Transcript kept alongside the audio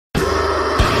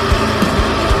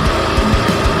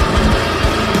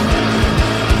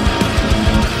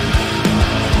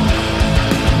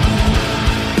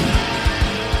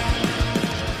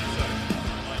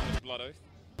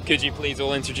Could you please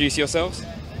all introduce yourselves?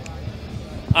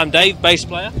 I'm Dave, bass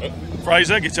player.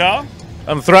 Fraser, guitar.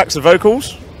 I'm Thrax, the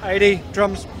vocals. 80,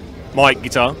 drums. Mike,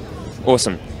 guitar.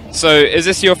 Awesome. So, is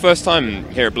this your first time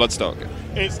here at Bloodstock?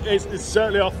 It's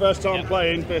certainly our first time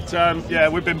playing, but yeah,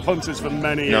 we've been punters for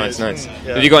many years. Nice.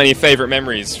 Yeah. Have you got any favourite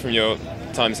memories from your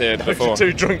times here before?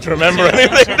 Too drunk to remember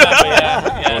anything.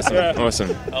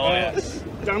 Awesome. Oh, yes.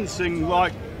 Dancing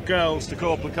like girls to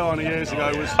Corpacana years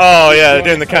ago was... Oh yeah,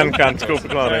 doing the can to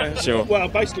Corpacana. Sure. Well,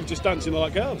 basically just dancing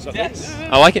like girls, I think. Yes.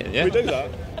 I like it, yeah. We do that.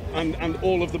 And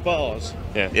all of the bars.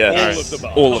 Yeah. All of the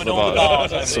bars. All of the All the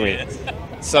bars. bars, Sweet.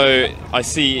 So, I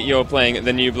see you're playing at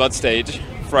the new Blood stage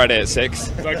Friday at 6.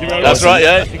 Thank you very That's much. right,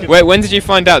 yeah. When did you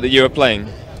find out that you were playing?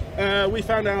 We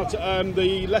found out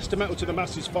the Leicester Metal to the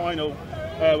Masses final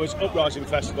was Uprising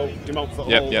Festival, de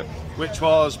Montfort Hall, which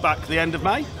was back the end of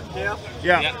May.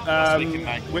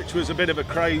 Which was a bit of a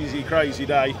crazy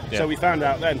day. Yeah. So we found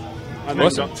out then, and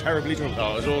then got terribly drunk.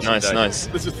 Oh, it was awesome. Nice.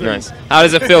 This is Nice. How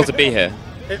does it feel to be here?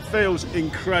 It feels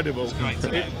incredible.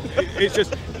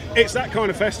 It's that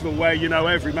kind of festival where you know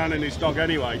every man and his dog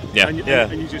anyway. Yeah.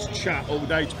 And you just chat all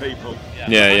day to people.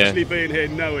 Actually being here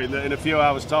knowing that in a few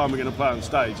hours' time we're going to play on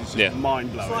stage is just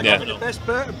mind blowing. It's like having the best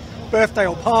birthday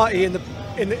or party in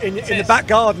the back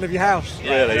garden of your house.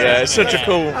 Really, yeah. It's such a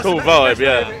cool vibe,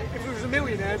 yeah. If it was a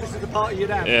millionaire, this is the party you'd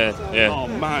have. Oh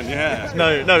man, yeah.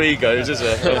 No egos, is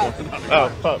there?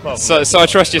 So I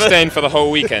trust you're staying for the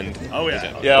whole weekend. Oh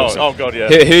yeah. Yeah. Awesome. Oh god, yeah.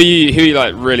 Who are you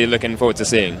like really looking forward to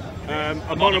seeing?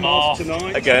 Anonymous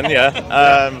tonight. Again, yeah.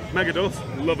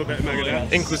 Megadeth, love a bit of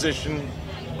Megadeth. Inquisition.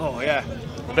 Oh yeah.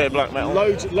 A bit of black metal.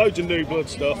 Loads of New Blood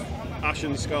stuff.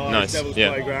 Ashen Sky, Nice, Devil's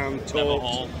yeah. Playground,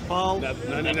 Talk. Ball.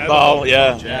 Ball,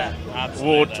 yeah. Absolutely.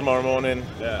 Ward tomorrow morning.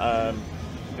 Yeah.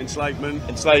 Enslavement.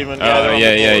 Enslavement. Oh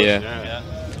yeah.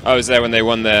 I was there when they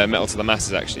won their Metal to the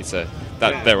Masses actually, so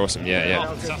they're awesome.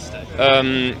 Yeah. Fantastic.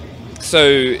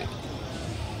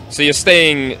 So you're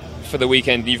staying for the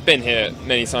weekend. You've been here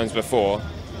many times before.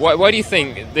 Why do you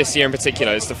think this year in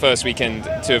particular is the first weekend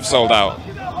to have sold out?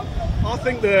 I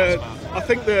think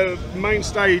the main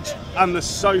stage and the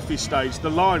Sophie stage, the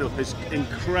lineup is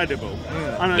incredible,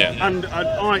 and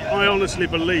I honestly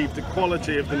believe the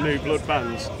quality of the New Blood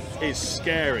bands is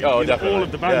scary. Oh, definitely. All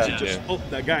of the bands have just upped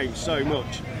their game so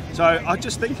much. So I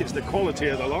just think it's the quality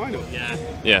of the lineup,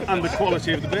 and the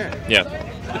quality of the beer.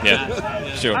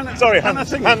 Sure. And, Sorry, and I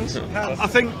hands.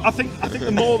 think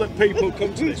the more that people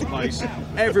come to this place,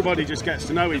 everybody just gets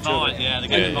to know each other.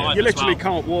 You literally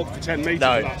can't walk for 10 metres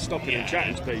without stopping and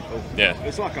chatting to people. Yeah.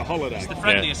 It's like a holiday. It's the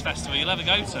friendliest festival you'll ever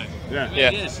go to. Yeah. It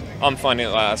really is. I'm finding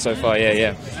it like that so far.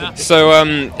 Yeah. So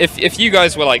if you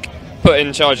guys were like put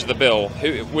in charge of the bill,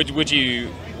 who would you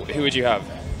have?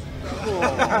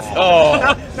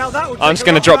 Now that would I'm just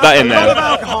going to drop that in a lot of there.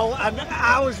 alcohol and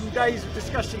hours and days of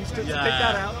discussions to pick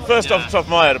that out. First off the top of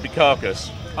my head, it'd be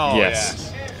Carcass. Oh,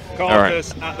 Yes.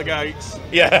 Carcass at the gates.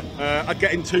 Yeah. I'd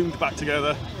get Entombed back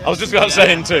together. I was just going to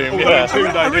say Entomb. Yeah.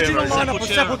 Entombed idea, Original right? lineup of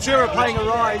Sepultura playing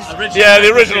Arise. Yeah,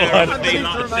 the original one. one. Be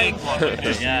like the big one.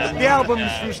 The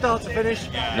albums from start to finish.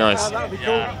 Nice. That would be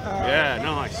cool. Yeah,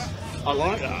 nice. I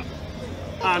like that.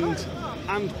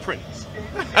 And Prince.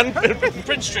 And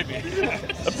Prince tribute.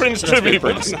 a Prince tribute. No,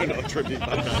 not a tribute.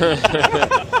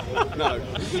 No.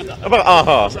 About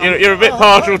Aha. You're a bit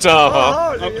partial to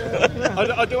Aha.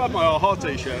 I do have my Aha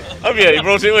t-shirt. Oh yeah, you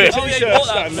brought it with. Oh yeah, you bought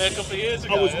that a couple of years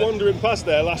ago. I was wandering past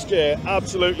there last year,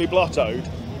 absolutely blottoed,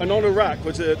 and on a rack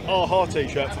was an Aha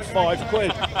t-shirt for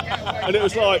 £5. And it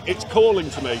was like, it's calling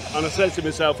to me. And I said to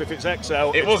myself, if it's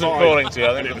XL, It wasn't calling to you.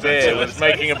 I think the beer was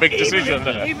making a big decision.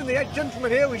 Even the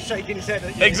gentleman here was shaking his head.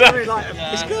 Exactly.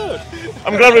 It's good.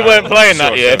 I'm glad we weren't playing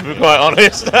that year, to be quite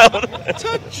honest.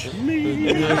 Touch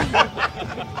me.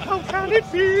 How can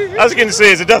it be? As you can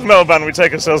see, as a death metal band, we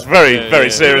take ourselves very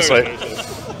seriously.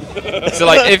 So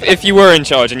like if you were in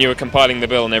charge and you were compiling the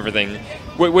bill and everything,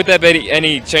 would there be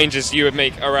any changes you would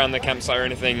make around the campsite or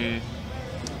anything?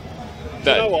 You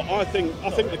know what? I think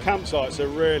the campsites are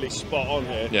really spot on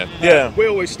here. Yeah. We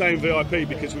always stay in VIP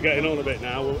because we're getting on a bit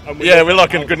now. And We're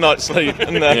like a good night's sleep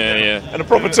and and a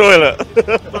proper toilet.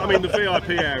 But I mean, the VIP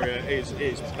area is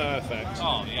perfect.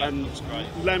 Oh yeah, And it's great.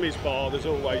 Lemmy's bar, there's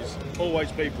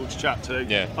always people to chat to.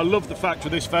 Yeah. I love the fact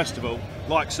with this festival,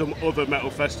 like some other metal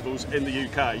festivals in the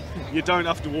UK, you don't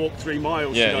have to walk 3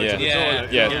 miles to go to the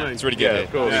toilet. You know what I mean? It's really good. Yeah,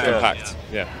 of course, It's yeah. compact.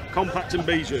 Yeah. Compact and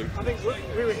bijou. I think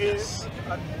we were here.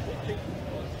 I think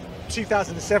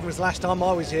 2007 was the last time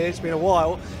I was here. It's been a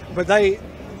while, but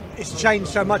it's changed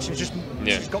so much. It's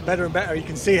just got better and better. You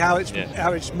can see how it's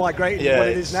migrated to what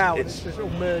it is now. It's all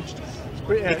merged.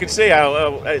 Yeah. You can see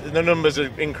how the numbers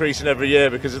are increasing every year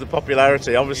because of the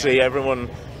popularity. Obviously, everyone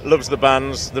loves the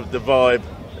bands, the vibe.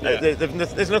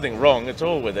 There's nothing wrong at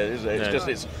all with it, is it? It's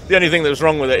just the only thing that's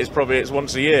wrong with it is probably it's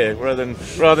once a year rather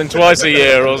than twice a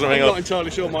year or something. I'm not entirely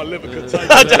sure my liver could take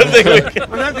it. I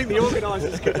don't think the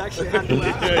organisers could actually handle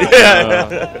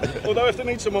that. Although if they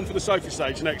need someone for the Sophie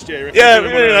stage next year,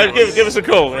 give us a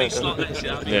call.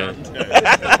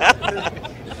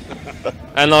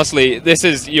 And lastly, this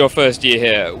is your first year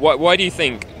here. Why do you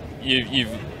think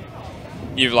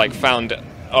you've like found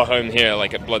a home here,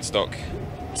 like at Bloodstock,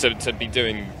 to be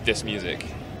doing this music?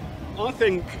 I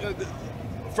think,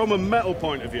 from a metal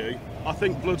point of view, I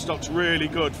think Bloodstock's really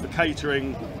good for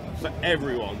catering for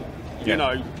everyone. You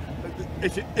know,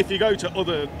 if you go to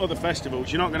other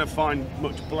festivals, you're not going to find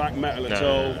much black metal at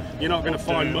all. You're not going to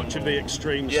find much of the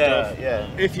extreme stuff.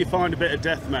 If you find a bit of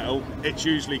death metal, it's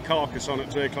usually Carcass on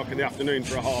at 3 o'clock in the afternoon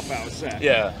for a half-hour set.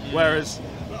 Whereas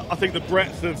I think the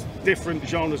breadth of different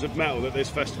genres of metal that this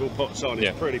festival puts on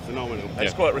is pretty phenomenal.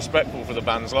 It's quite respectful for the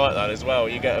bands like that as well.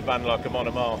 You get a band like Amon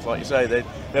Amarth, like you say, they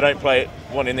don't play it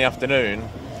 1 in the afternoon.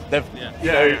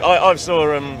 I saw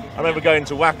I remember going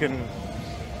to Wacken,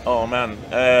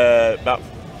 about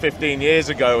 15 years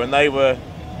ago, and they were,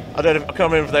 I can't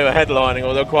remember if they were headlining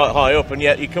or they were quite high up, and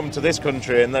yet you come to this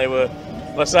country and they were,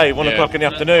 let's say, 1 o'clock in the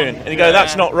afternoon, and you go,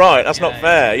 that's not right, that's not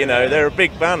fair. You know, they're a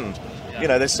big band. You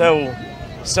know, they sell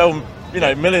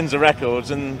millions of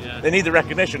records, and they need the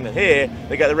recognition. Here,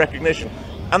 they get the recognition.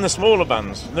 And the smaller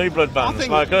bands, new blood bands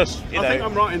like us. I think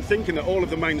I'm right in thinking that all of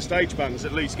the main stage bands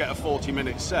at least get a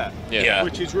 40-minute set,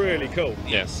 which is really cool.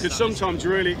 Because sometimes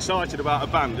you're really excited about a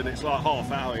band and it's like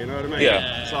half hour, you know what I mean?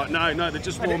 It's like, no, they're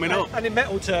just warming up. And in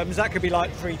metal terms, that could be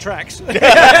like 3 tracks.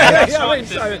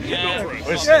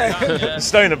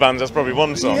 Stoner bands, that's probably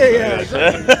 1 song.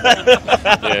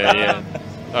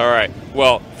 All right.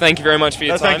 Well, thank you very much for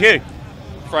your time. Thank you.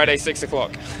 Friday, 6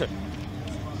 o'clock.